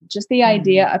just the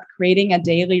idea of creating a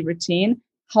daily routine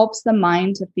helps the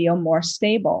mind to feel more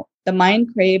stable. The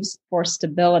mind craves for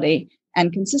stability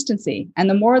and consistency. And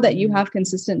the more that you have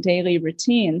consistent daily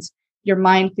routines, your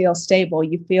mind feels stable.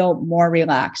 You feel more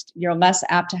relaxed. You're less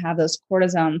apt to have those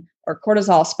cortisone or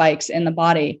cortisol spikes in the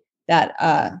body that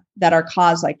are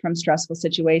caused like from stressful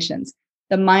situations.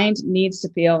 The mind needs to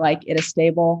feel like it is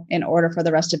stable in order for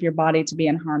the rest of your body to be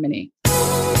in harmony.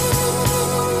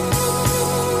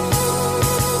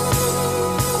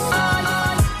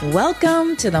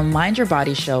 Welcome to the Mind Your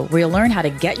Body Show, where you'll learn how to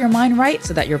get your mind right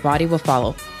so that your body will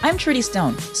follow. I'm Trudy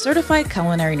Stone, certified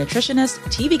culinary nutritionist,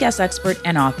 TV guest expert,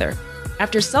 and author.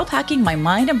 After self-hacking my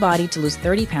mind and body to lose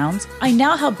 30 pounds, I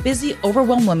now help busy,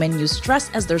 overwhelmed women use stress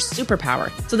as their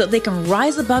superpower so that they can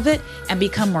rise above it and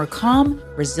become more calm,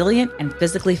 resilient, and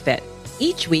physically fit.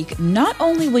 Each week, not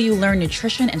only will you learn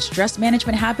nutrition and stress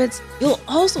management habits, you'll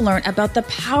also learn about the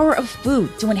power of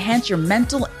food to enhance your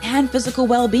mental and physical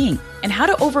well-being and how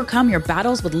to overcome your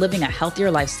battles with living a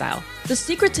healthier lifestyle. The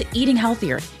secret to eating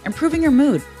healthier, improving your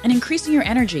mood, and increasing your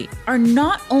energy are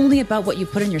not only about what you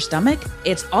put in your stomach,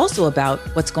 it's also about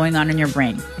what's going on in your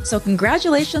brain. So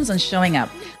congratulations on showing up.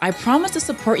 I promise to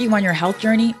support you on your health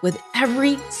journey with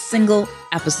every single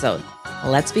episode.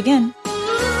 Let's begin.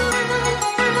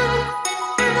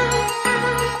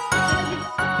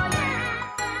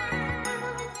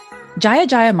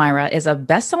 Jaya Myra is a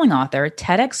best-selling author,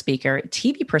 TEDx speaker,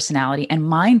 TV personality, and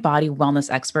mind-body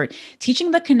wellness expert,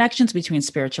 teaching the connections between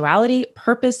spirituality,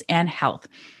 purpose, and health.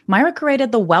 Myra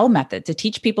created the WELL method to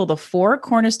teach people the 4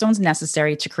 cornerstones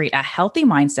necessary to create a healthy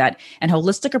mindset and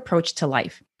holistic approach to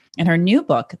life. In her new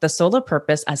book, The Soul of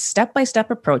Purpose, a step-by-step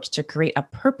approach to create a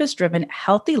purpose-driven,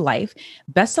 healthy life,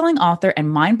 best-selling author and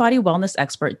mind-body wellness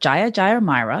expert Jaya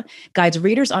Myra guides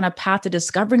readers on a path to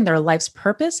discovering their life's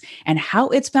purpose and how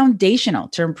it's foundational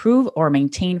to improve or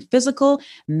maintain physical,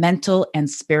 mental, and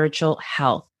spiritual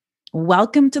health.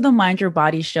 Welcome to the Mind Your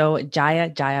Body Show,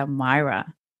 Jaya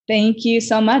Myra. Thank you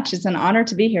so much. It's an honor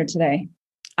to be here today.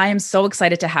 I am so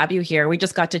excited to have you here. We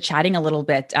just got to chatting a little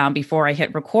bit before I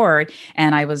hit record,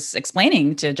 and I was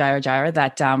explaining to Jaya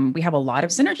that we have a lot of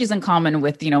synergies in common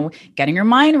with, getting your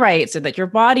mind right so that your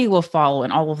body will follow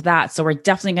and all of that. So we're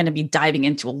definitely going to be diving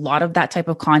into a lot of that type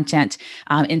of content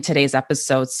in today's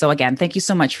episode. So again, thank you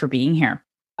so much for being here.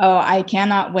 Oh, I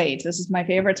cannot wait. This is my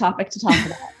favorite topic to talk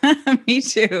about. Me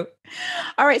too.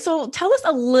 All right. So tell us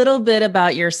a little bit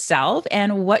about yourself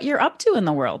and what you're up to in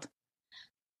the world.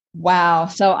 Wow.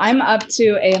 So I'm up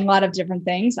to a lot of different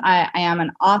things. I am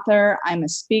an author. I'm a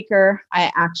speaker.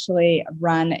 I actually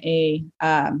run a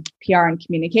PR and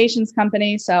communications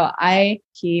company. So I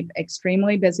keep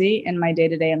extremely busy in my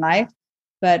day-to-day life.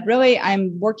 But really,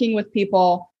 I'm working with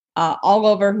people all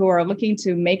over who are looking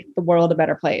to make the world a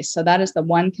better place. So that is the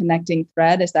one connecting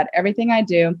thread, is that everything I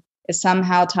do is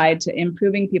somehow tied to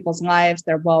improving people's lives,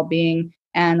 their well-being,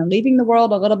 and leaving the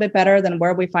world a little bit better than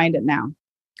where we find it now.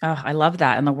 Oh, I love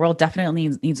that. And the world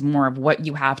definitely needs more of what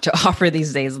you have to offer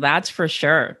these days. That's for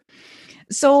sure.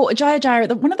 So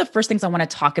Jaya, one of the first things I want to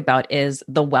talk about is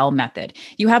the WELL method.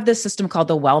 You have this system called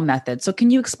the WELL method. So can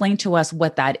you explain to us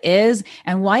what that is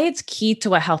and why it's key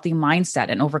to a healthy mindset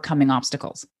and overcoming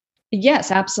obstacles? Yes,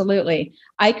 absolutely.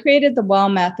 I created the WELL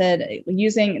method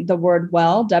using the word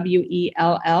WELL,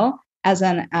 W-E-L-L, as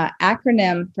an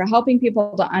acronym for helping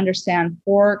people to understand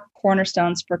 4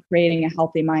 cornerstones for creating a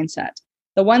healthy mindset.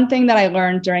 The one thing that I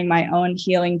learned during my own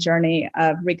healing journey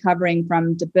of recovering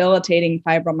from debilitating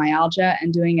fibromyalgia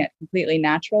and doing it completely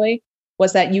naturally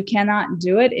was that you cannot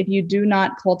do it if you do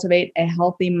not cultivate a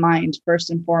healthy mind first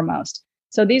and foremost.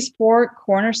 So these 4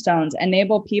 cornerstones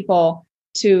enable people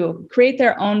to create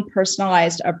their own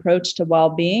personalized approach to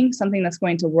well-being, something that's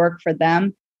going to work for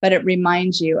them, but it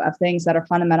reminds you of things that are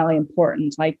fundamentally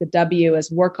important, like the W is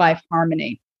work-life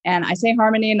harmony. And I say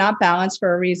harmony, not balance,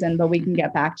 for a reason, but we can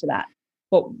get back to that.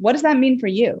 But what does that mean for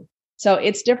you? So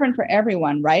it's different for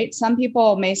everyone, right? Some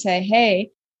people may say, hey,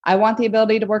 I want the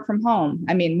ability to work from home.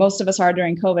 I mean, most of us are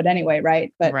during COVID anyway,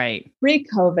 right? But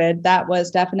pre-COVID, that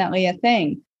was definitely a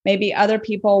thing. Maybe other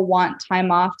people want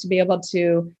time off to be able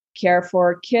to care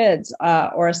for kids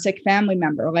or a sick family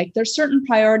member. Like there's certain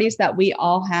priorities that we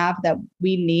all have that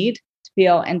we need to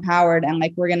feel empowered and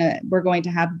like we're going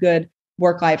to have good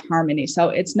work-life harmony. So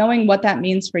it's knowing what that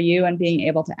means for you and being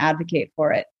able to advocate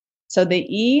for it. So the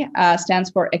E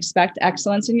stands for expect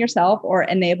excellence in yourself or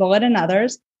enable it in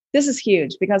others. This is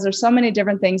huge because there's so many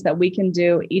different things that we can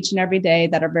do each and every day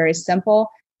that are very simple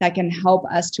that can help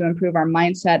us to improve our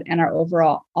mindset and our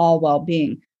overall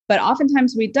well-being. But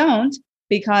oftentimes we don't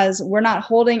because we're not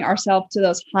holding ourselves to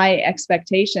those high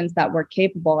expectations that we're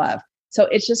capable of. So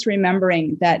it's just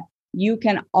remembering that you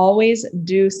can always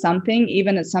do something,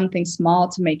 even if it's something small,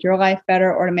 to make your life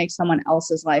better or to make someone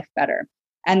else's life better.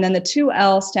 And then the 2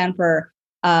 L stand for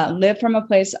live from a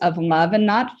place of love and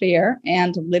not fear,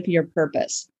 and live your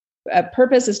purpose.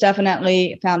 Purpose is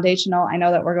definitely foundational. I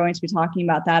know that we're going to be talking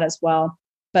about that as well.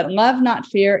 But love, not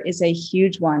fear is a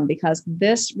huge one, because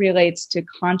this relates to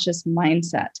conscious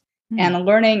mindset and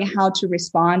learning how to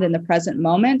respond in the present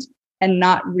moment and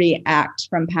not react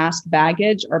from past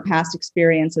baggage or past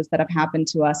experiences that have happened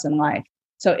to us in life.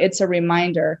 So it's a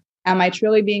reminder, am I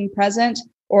truly being present,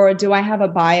 or do I have a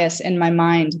bias in my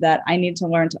mind that I need to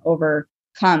learn to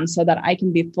overcome so that I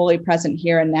can be fully present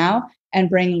here and now and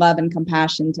bring love and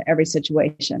compassion to every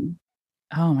situation?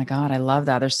 Oh my God, I love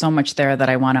that. There's so much there that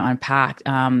I want to unpack.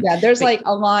 Yeah, there's like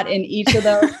a lot in each of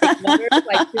those letters,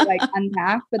 to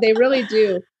unpack, but they really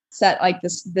do set like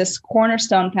this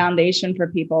cornerstone foundation for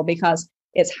people, because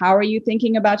it's, how are you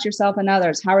thinking about yourself and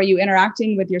others? How are you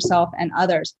interacting with yourself and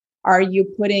others? Are you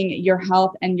putting your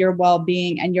health and your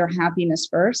well-being and your happiness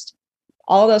first?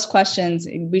 All those questions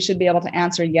we should be able to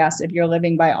answer yes if you're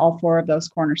living by all 4 of those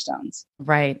cornerstones.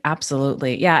 Right.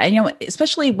 Absolutely. Yeah. And,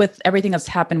 especially with everything that's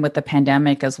happened with the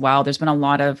pandemic as well, there's been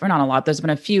there's been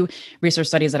a few research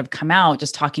studies that have come out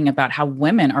just talking about how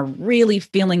women are really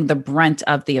feeling the brunt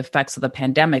of the effects of the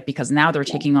pandemic, because now they're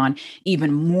taking on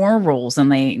even more roles than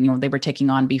they were taking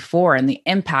on before, and the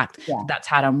impact that's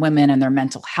had on women and their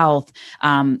mental health.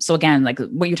 So again, like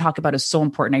what you talk about is so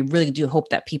important. I really do hope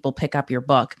that people pick up your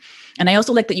book. And I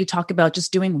also like that you talk about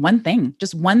just doing one thing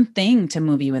to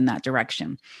move you in that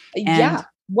direction. And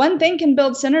one thing can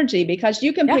build synergy, because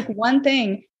you can pick one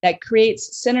thing that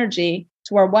creates synergy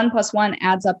to where 1 + 1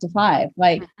 adds up to 5.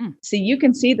 See, you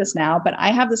can see this now, but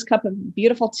I have this cup of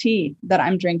beautiful tea that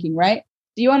I'm drinking, right?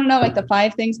 Do you want to know the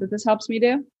 5 things that this helps me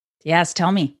do? Yes,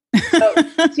 tell me. So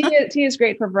tea is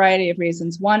great for a variety of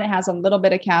reasons. One, it has a little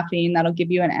bit of caffeine that'll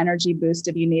give you an energy boost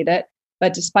if you need it.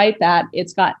 But despite that,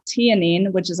 it's got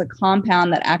theanine, which is a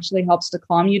compound that actually helps to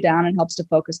calm you down and helps to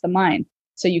focus the mind.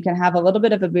 So you can have a little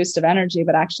bit of a boost of energy,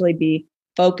 but actually be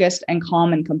focused and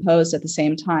calm and composed at the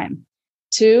same time.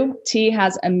 2, tea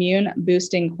has immune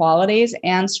boosting qualities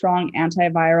and strong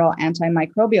antiviral,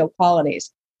 antimicrobial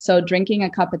qualities. So drinking a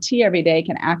cup of tea every day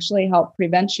can actually help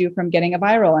prevent you from getting a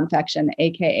viral infection,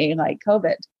 AKA like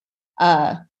COVID.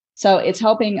 So it's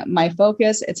helping my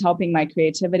focus. It's helping my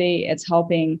creativity. It's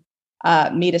helping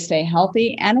me to stay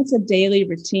healthy. And it's a daily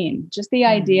routine. Just the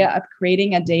idea of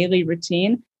creating a daily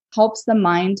routine helps the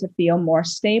mind to feel more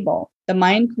stable. The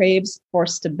mind craves for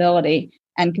stability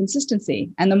and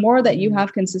consistency. And the more that you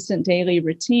have consistent daily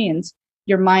routines,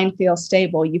 your mind feels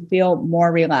stable. You feel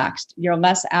more relaxed. You're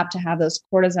less apt to have those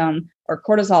cortisone or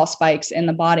cortisol spikes in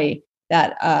the body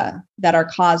that are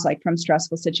caused from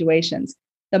stressful situations.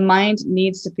 The mind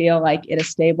needs to feel like it is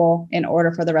stable in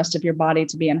order for the rest of your body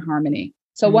to be in harmony.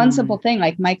 So one simple thing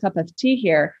like my cup of tea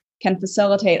here can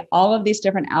facilitate all of these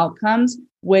different outcomes,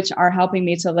 which are helping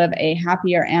me to live a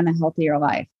happier and a healthier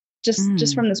life,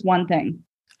 just from this one thing.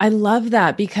 I love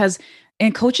that, because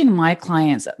in coaching my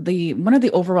clients, one of the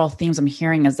overall themes I'm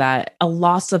hearing is that a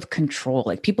loss of control.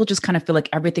 Like people just kind of feel like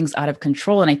everything's out of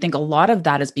control. And I think a lot of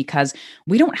that is because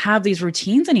we don't have these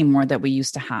routines anymore that we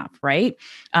used to have, right?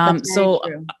 So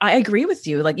true. I agree with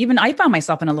you. Like even I found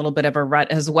myself in a little bit of a rut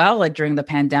as well, like during the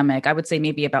pandemic. I would say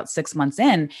maybe about 6 months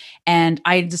in, and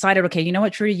I decided, okay, you know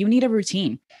what, Trudy, you need a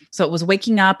routine. So it was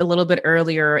waking up a little bit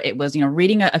earlier. It was,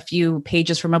 reading a few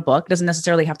pages from a book. It doesn't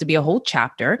necessarily have to be a whole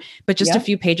chapter, but just a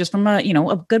few pages from a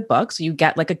good book. So you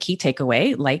get like a key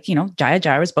takeaway, like,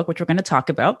 Jaya's book, which we're going to talk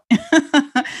about,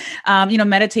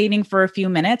 meditating for a few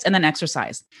minutes and then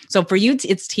exercise. So for you,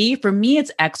 it's tea. For me,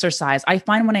 it's exercise. I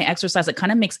find when I exercise, it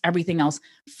kind of makes everything else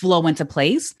flow into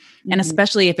place. And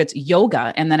especially if it's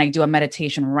yoga and then I do a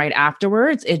meditation right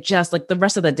afterwards, it just like the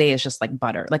rest of the day is just like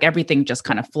butter. Like everything just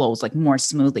kind of flows like more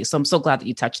smoothly. So I'm so glad that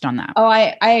you touched on that. Oh,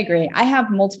 I agree. I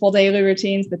have multiple daily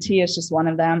routines. The tea is just one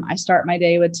of them. I start my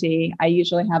day with tea. I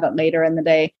usually have it later in the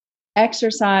day.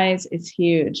 Exercise is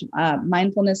huge.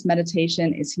 Mindfulness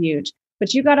meditation is huge.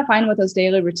 But you got to find what those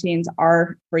daily routines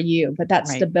are for you. But that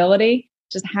stability,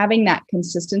 just having that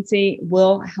consistency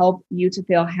will help you to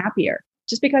feel happier.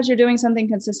 Just because you're doing something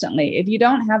consistently. If you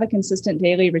don't have a consistent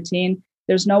daily routine,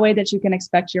 there's no way that you can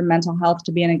expect your mental health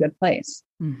to be in a good place.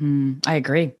 I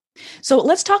agree. So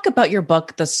let's talk about your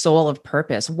book, The Soul of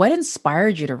Purpose. What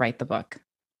inspired you to write the book?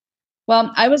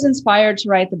 Well, I was inspired to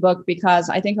write the book because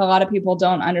I think a lot of people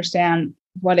don't understand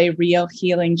what a real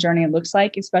healing journey looks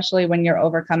like, especially when you're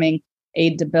overcoming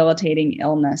a debilitating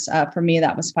illness. For me,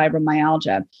 that was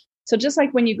fibromyalgia. So just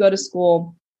like when you go to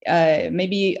school,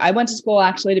 maybe I went to school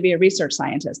actually to be a research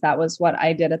scientist. That was what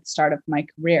I did at the start of my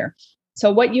career.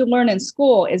 So what you learn in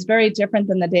school is very different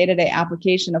than the day-to-day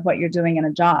application of what you're doing in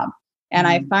a job. And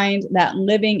I find that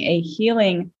living a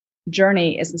healing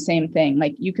journey is the same thing.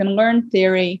 Like you can learn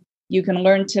theory, you can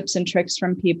learn tips and tricks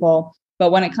from people,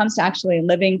 but when it comes to actually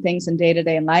living things in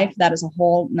day-to-day life, that is a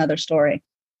whole nother story.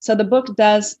 So the book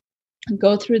does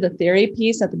go through the theory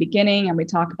piece at the beginning, and we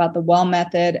talk about the well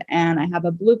method, and I have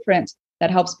a blueprint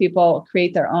that helps people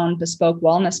create their own bespoke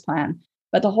wellness plan.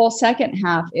 But the whole second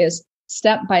half is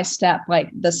step by step, like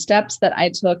the steps that I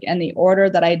took and the order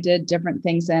that I did different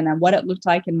things in and what it looked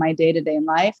like in my day-to-day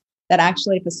life that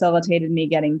actually facilitated me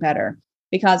getting better.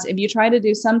 Because if you try to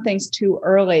do some things too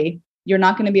early, you're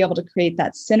not going to be able to create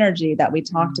that synergy that we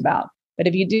talked about. But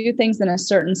if you do things in a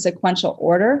certain sequential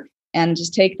order and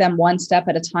just take them one step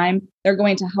at a time, they're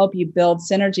going to help you build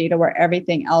synergy to where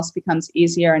everything else becomes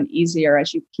easier and easier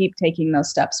as you keep taking those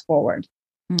steps forward.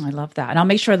 I love that. And I'll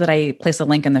make sure that I place a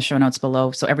link in the show notes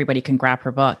below so everybody can grab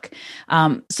her book.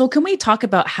 So can we talk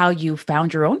about how you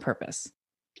found your own purpose?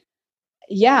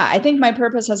 Yeah, I think my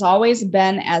purpose has always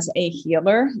been as a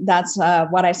healer. That's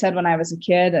what I said when I was a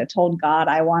kid. I told God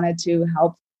I wanted to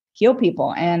help heal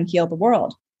people and heal the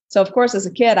world. So of course, as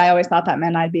a kid, I always thought that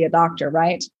meant I'd be a doctor,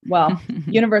 right? Well,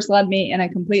 universe led me in a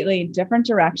completely different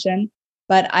direction,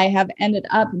 but I have ended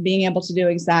up being able to do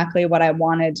exactly what I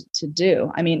wanted to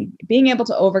do. I mean, being able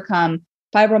to overcome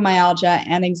fibromyalgia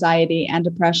and anxiety and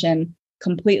depression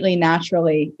completely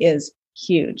naturally is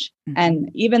huge. And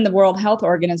even the World Health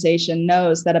Organization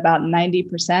knows that about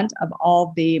 90% of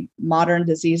all the modern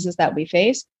diseases that we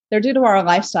face, they're due to our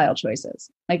lifestyle choices,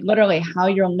 like literally how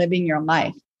you're living your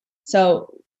life.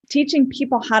 So teaching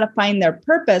people how to find their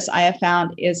purpose, I have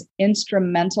found, is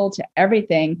instrumental to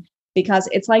everything because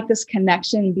it's like this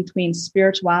connection between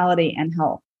spirituality and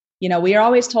health. You know, we are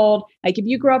always told, like if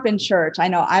you grew up in church, I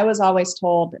know I was always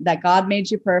told that God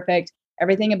made you perfect.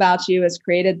 Everything about you is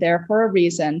created there for a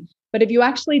reason. But if you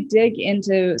actually dig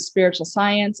into spiritual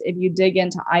science, if you dig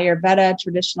into Ayurveda,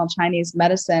 traditional Chinese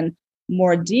medicine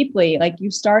more deeply, like you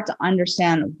start to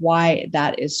understand why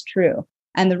that is true.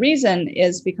 And the reason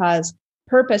is because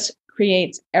purpose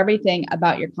creates everything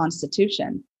about your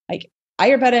constitution. Like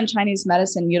Ayurveda and Chinese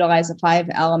medicine utilize a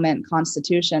 5-element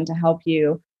constitution to help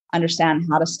you understand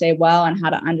how to stay well and how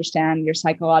to understand your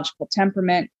psychological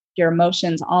temperament, your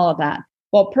emotions, all of that.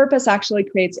 Well, purpose actually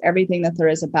creates everything that there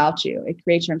is about you. It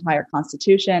creates your entire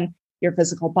constitution, your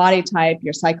physical body type,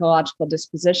 your psychological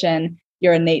disposition,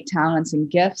 your innate talents and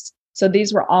gifts. So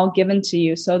these were all given to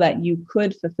you so that you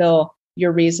could fulfill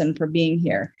your reason for being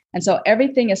here. And so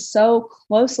everything is so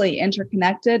closely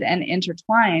interconnected and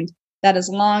intertwined that as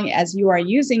long as you are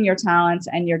using your talents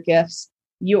and your gifts,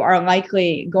 you are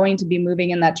likely going to be moving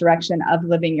in that direction of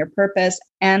living your purpose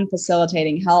and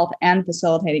facilitating health and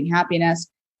facilitating happiness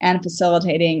and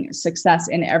facilitating success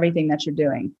in everything that you're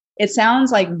doing. It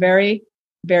sounds like very,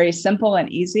 very simple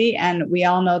and easy, and we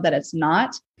all know that it's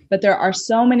not, but there are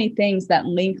so many things that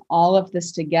link all of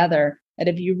this together that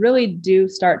if you really do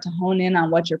start to hone in on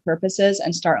what your purpose is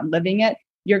and start living it,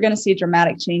 you're going to see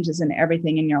dramatic changes in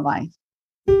everything in your life.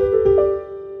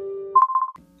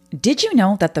 Did you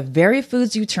know that the very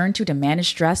foods you turn to manage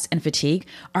stress and fatigue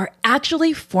are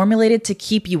actually formulated to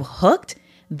keep you hooked?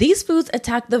 These foods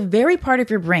attack the very part of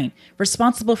your brain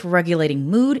responsible for regulating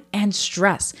mood and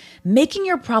stress, making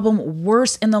your problem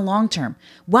worse in the long term,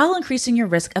 while increasing your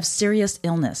risk of serious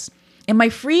illness. In my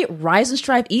free Rise and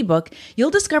Strive ebook, you'll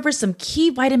discover some key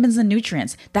vitamins and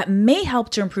nutrients that may help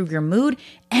to improve your mood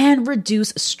and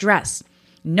reduce stress.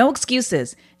 No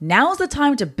excuses. Now is the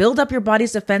time to build up your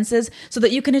body's defenses so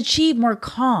that you can achieve more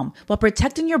calm while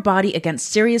protecting your body against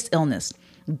serious illness.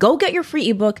 Go get your free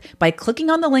ebook by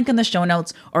clicking on the link in the show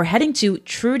notes or heading to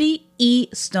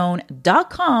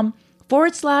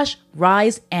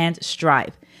trudyestone.com/rise and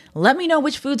strive. Let me know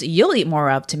which foods you'll eat more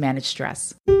of to manage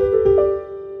stress.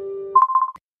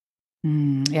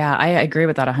 Yeah, I agree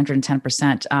with that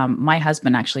 110%. My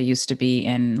husband actually used to be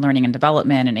in learning and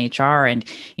development and HR. And,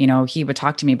 he would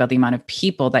talk to me about the amount of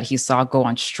people that he saw go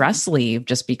on stress leave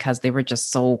just because they were just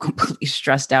so completely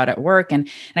stressed out at work. And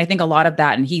I think a lot of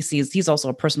that, and he's also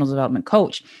a personal development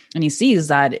coach, and he sees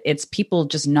that it's people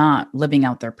just not living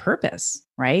out their purpose,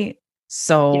 right?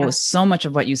 So much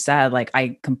of what you said, like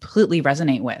I completely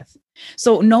resonate with.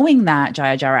 So knowing that,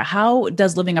 Jaya, how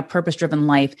does living a purpose-driven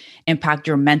life impact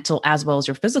your mental as well as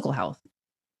your physical health?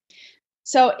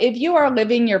 So if you are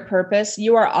living your purpose,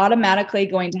 you are automatically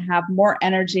going to have more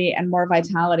energy and more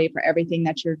vitality for everything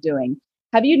that you're doing.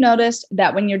 Have you noticed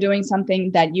that when you're doing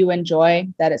something that you enjoy,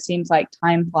 that it seems like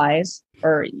time flies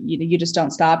or you just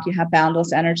don't stop, you have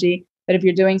boundless energy? But if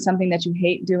you're doing something that you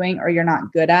hate doing or you're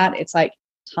not good at, it's like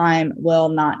time will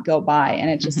not go by and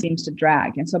it just seems to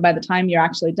drag. And so by the time you're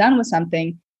actually done with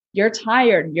something, you're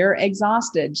tired, you're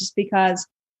exhausted just because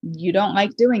you don't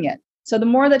like doing it. So the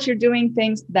more that you're doing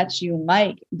things that you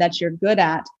like, that you're good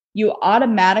at, you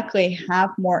automatically have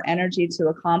more energy to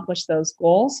accomplish those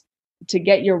goals, to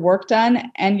get your work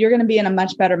done. And you're going to be in a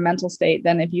much better mental state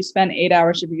than if you spend 8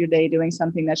 hours of your day doing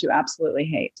something that you absolutely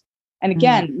hate. And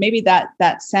again, maybe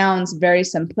that sounds very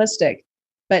simplistic,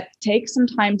 but take some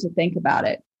time to think about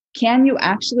it. Can you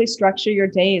actually structure your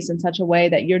days in such a way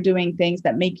that you're doing things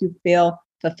that make you feel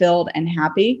fulfilled and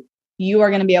happy? You are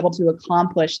going to be able to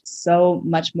accomplish so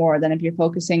much more than if you're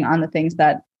focusing on the things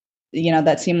that,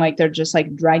 that seem like they're just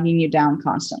like dragging you down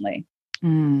constantly.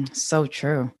 So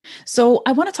true. So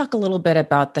I want to talk a little bit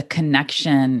about the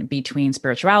connection between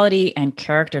spirituality and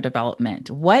character development.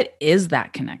 What is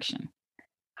that connection?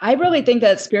 I really think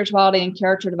that spirituality and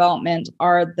character development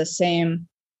are the same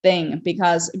thing,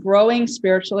 because growing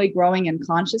spiritually, growing in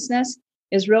consciousness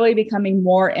is really becoming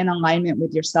more in alignment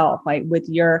with yourself, like with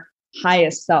your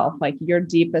highest self, like your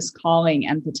deepest calling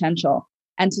and potential.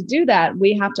 And to do that,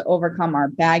 we have to overcome our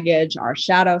baggage, our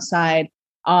shadow side.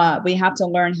 We have to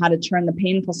learn how to turn the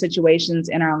painful situations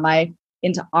in our life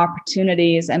into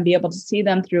opportunities and be able to see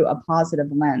them through a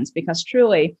positive lens, because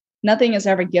truly nothing is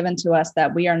ever given to us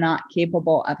that we are not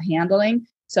capable of handling.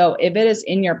 So if it is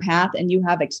in your path and you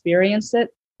have experienced it,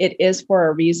 it is for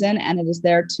a reason, and it is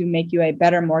there to make you a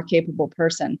better, more capable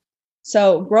person.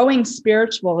 So growing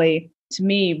spiritually, to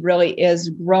me, really is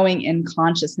growing in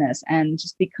consciousness and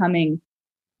just becoming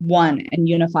one and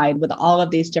unified with all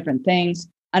of these different things,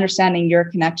 understanding your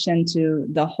connection to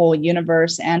the whole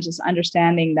universe, and just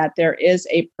understanding that there is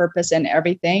a purpose in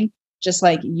everything, just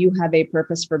like you have a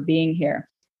purpose for being here.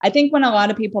 I think when a lot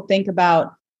of people think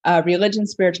about religion,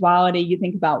 spirituality, you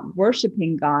think about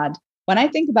worshiping God. When I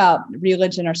think about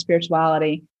religion or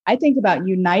spirituality, I think about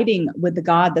uniting with the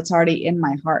God that's already in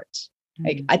my heart.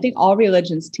 Like, I think all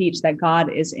religions teach that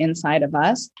God is inside of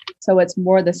us. So it's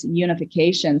more this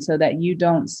unification so that you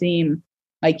don't seem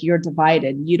like you're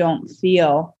divided. You don't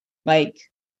feel like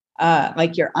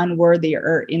you're unworthy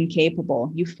or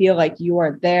incapable. You feel like you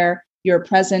are there, you're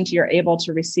present, you're able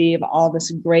to receive all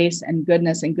this grace and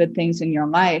goodness and good things in your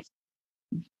life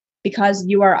because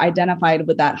you are identified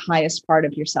with that highest part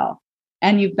of yourself.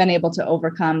 And you've been able to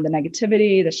overcome the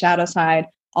negativity, the shadow side,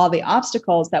 all the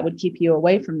obstacles that would keep you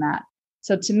away from that.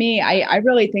 So to me, I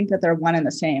really think that they're one and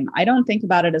the same. I don't think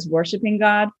about it as worshiping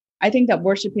God. I think that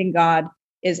worshiping God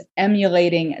is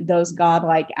emulating those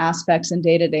godlike aspects in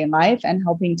day-to-day life and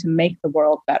helping to make the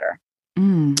world better.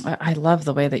 I love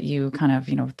the way that you kind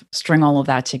of, string all of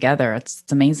that together. It's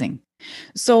amazing.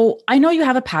 So I know you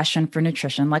have a passion for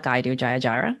nutrition like I do, Jaya.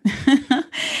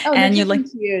 Oh, and you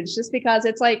nutrition's huge, just because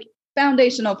it's like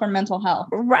foundational for mental health.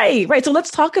 Right. So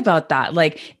let's talk about that.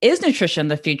 Like, is nutrition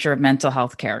the future of mental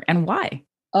health care, and why?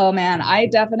 Oh man, I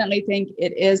definitely think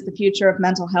it is the future of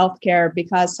mental health care,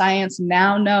 because science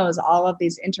now knows all of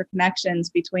these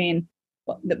interconnections between,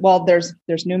 well, there's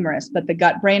numerous, but the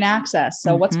gut-brain axis.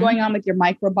 So what's going on with your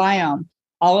microbiome?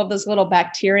 All of those little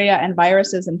bacteria and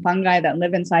viruses and fungi that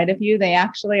live inside of you, they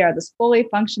actually are this fully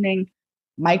functioning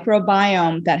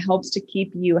microbiome that helps to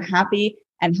keep you happy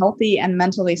and healthy and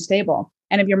mentally stable.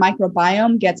 And if your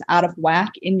microbiome gets out of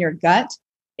whack in your gut,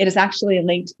 it is actually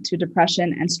linked to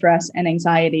depression and stress and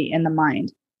anxiety in the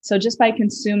mind. So just by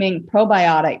consuming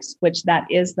probiotics, which that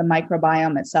is the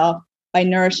microbiome itself, by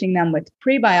nourishing them with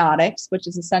prebiotics, which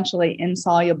is essentially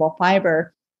insoluble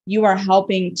fiber, you are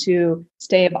helping to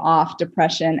stave off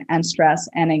depression and stress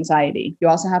and anxiety. You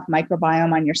also have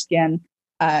microbiome on your skin.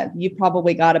 You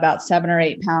probably got about 7 or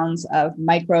 8 pounds of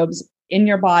microbes in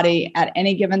your body at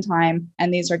any given time,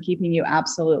 and these are keeping you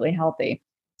absolutely healthy.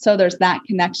 So there's that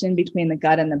connection between the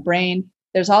gut and the brain.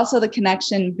 There's also the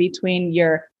connection between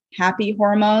your happy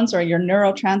hormones or your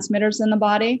neurotransmitters in the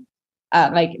body,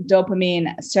 like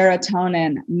dopamine,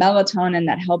 serotonin, melatonin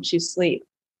that helps you sleep.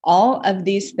 All of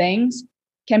these things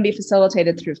can be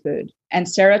facilitated through food. And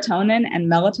serotonin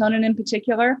and melatonin in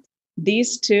particular,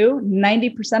 these two,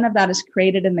 90% of that is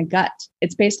created in the gut.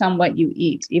 It's based on what you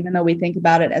eat, even though we think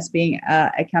about it as being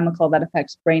a chemical that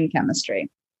affects brain chemistry.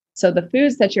 So the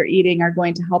foods that you're eating are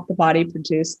going to help the body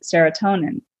produce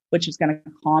serotonin, which is going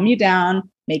to calm you down,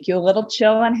 make you a little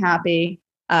chill and happy.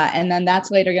 And then that's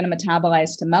later going to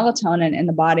metabolize to melatonin in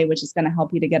the body, which is going to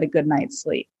help you to get a good night's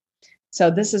sleep.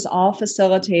 So this is all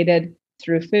facilitated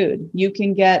through food. You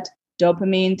can get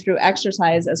dopamine through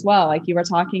exercise as well, like you were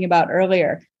talking about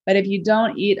earlier. But if you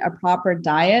don't eat a proper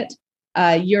diet,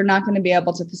 you're not going to be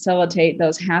able to facilitate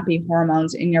those happy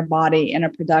hormones in your body in a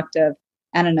productive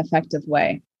and an effective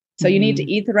way. So you need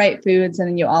to eat the right foods, and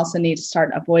then you also need to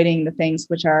start avoiding the things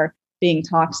which are being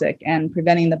toxic and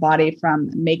preventing the body from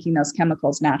making those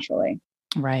chemicals naturally.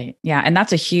 Right. Yeah. And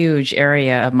that's a huge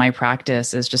area of my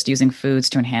practice is just using foods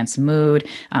to enhance mood,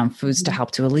 foods to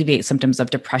help to alleviate symptoms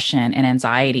of depression and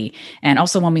anxiety. And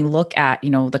also when we look at,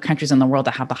 the countries in the world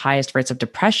that have the highest rates of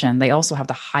depression, they also have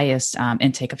the highest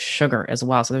intake of sugar as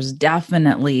well. So there's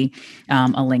definitely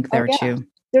a link there too.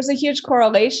 There's a huge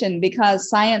correlation because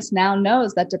science now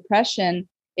knows that depression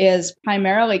is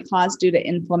primarily caused due to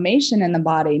inflammation in the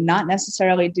body, not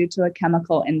necessarily due to a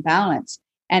chemical imbalance.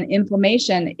 And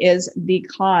inflammation is the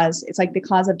cause. It's like the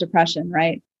cause of depression,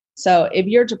 right? So if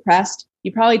you're depressed,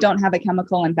 you probably don't have a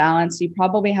chemical imbalance. You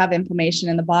probably have inflammation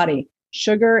in the body.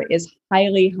 Sugar is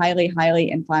highly, highly, highly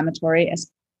inflammatory.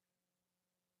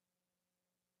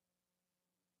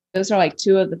 Those are like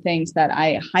two of the things that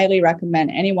I highly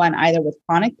recommend anyone either with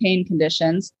chronic pain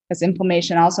conditions, because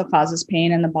inflammation also causes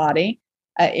pain in the body.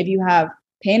 If you have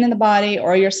pain in the body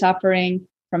or you're suffering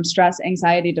from stress,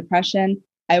 anxiety, depression,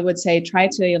 I would say try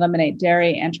to eliminate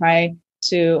dairy and try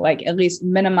to at least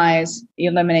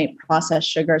eliminate processed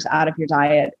sugars out of your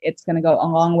diet. It's going to go a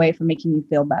long way for making you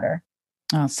feel better.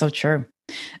 Oh, so true.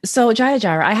 So Jaya,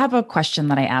 I have a question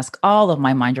that I ask all of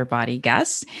my Mind Your Body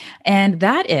guests. And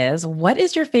that is, what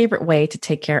is your favorite way to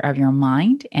take care of your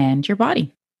mind and your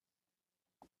body?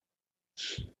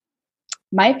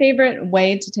 My favorite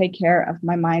way to take care of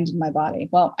my mind and my body.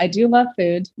 Well, I do love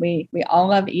food. We all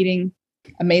love eating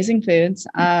amazing foods.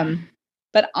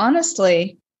 But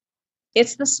honestly,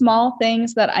 it's the small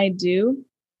things that I do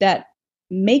that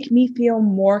make me feel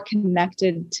more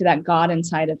connected to that God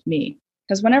inside of me.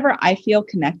 Because whenever I feel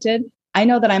connected, I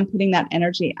know that I'm putting that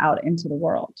energy out into the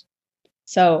world.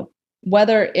 So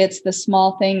whether it's the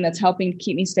small thing that's helping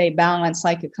keep me stay balanced,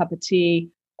 like a cup of tea,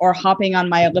 or hopping on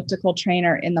my elliptical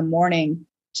trainer in the morning,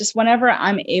 just whenever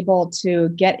I'm able to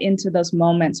get into those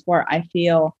moments where I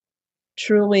feel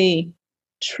truly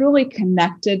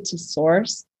connected to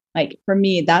source, for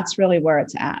me, that's really where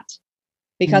it's at.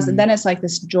 Because then it's like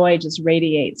this joy just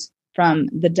radiates from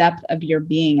the depth of your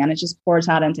being and it just pours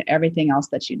out into everything else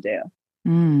that you do.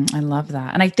 I love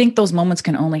that. And I think those moments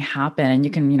can only happen, and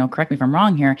you can, correct me if I'm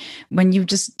wrong here, when you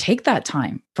just take that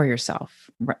time for yourself,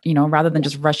 rather than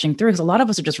just rushing through. Because a lot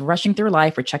of us are just rushing through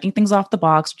life. We're checking things off the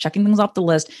box, checking things off the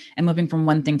list, and moving from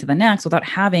one thing to the next without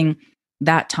having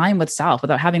that time with self,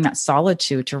 without having that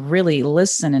solitude to really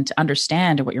listen and to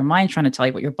understand what your mind's trying to tell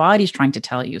you, what your body's trying to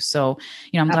tell you. So,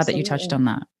 I'm glad that you touched on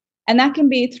that. And that can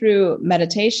be through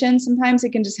meditation. Sometimes it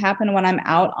can just happen when I'm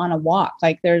out on a walk.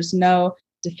 There's no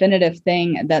definitive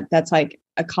thing that's like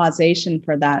a causation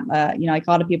for that. A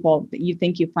lot of people, you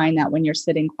think you find that when you're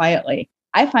sitting quietly.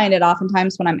 I find it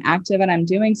oftentimes when I'm active and I'm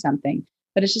doing something,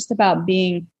 but it's just about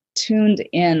being tuned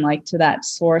in to that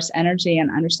source energy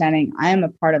and understanding I am a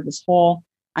part of this whole.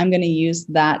 I'm going to use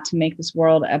that to make this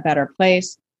world a better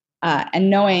place.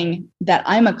 And knowing that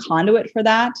I'm a conduit for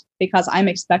that because I'm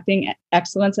expecting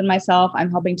excellence in myself. I'm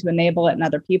helping to enable it in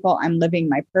other people. I'm living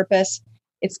my purpose.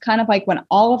 It's kind of like when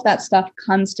all of that stuff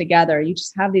comes together, you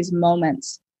just have these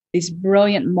moments, these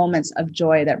brilliant moments of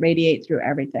joy that radiate through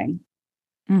everything.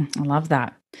 I love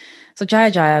that. So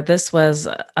Jaya, this was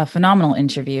a phenomenal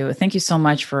interview. Thank you so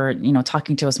much for,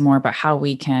 talking to us more about how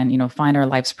we can, find our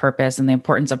life's purpose and the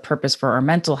importance of purpose for our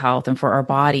mental health and for our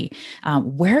body.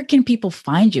 Where can people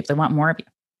find you if they want more of you?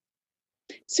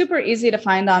 Super easy to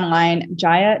find online,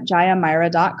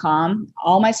 jayamyra.com.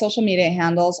 All my social media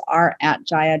handles are at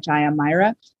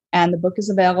Myra, and the book is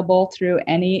available through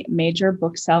any major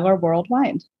bookseller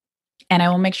worldwide. And I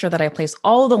will make sure that I place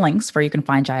all the links where you can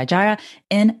find Jaya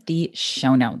in the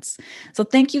show notes. So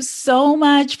thank you so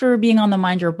much for being on the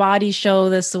Mind Your Body show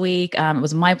this week. It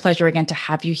was my pleasure again to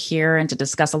have you here and to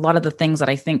discuss a lot of the things that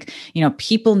I think,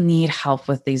 people need help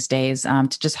with these days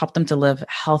to just help them to live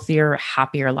healthier,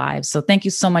 happier lives. So thank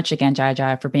you so much again,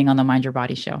 Jaya, for being on the Mind Your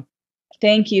Body show.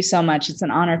 Thank you so much. It's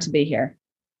an honor to be here.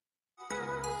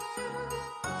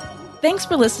 Thanks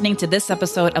for listening to this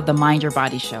episode of the Mind Your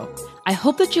Body show. I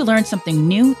hope that you learned something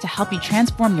new to help you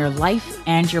transform your life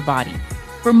and your body.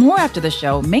 For more after the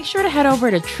show, make sure to head over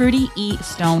to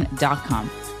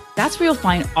trudyestone.com. That's where you'll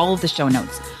find all of the show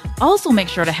notes. Also, make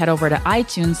sure to head over to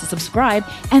iTunes to subscribe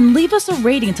and leave us a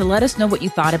rating to let us know what you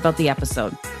thought about the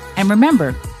episode. And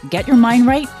remember, get your mind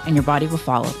right and your body will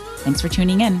follow. Thanks for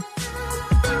tuning in.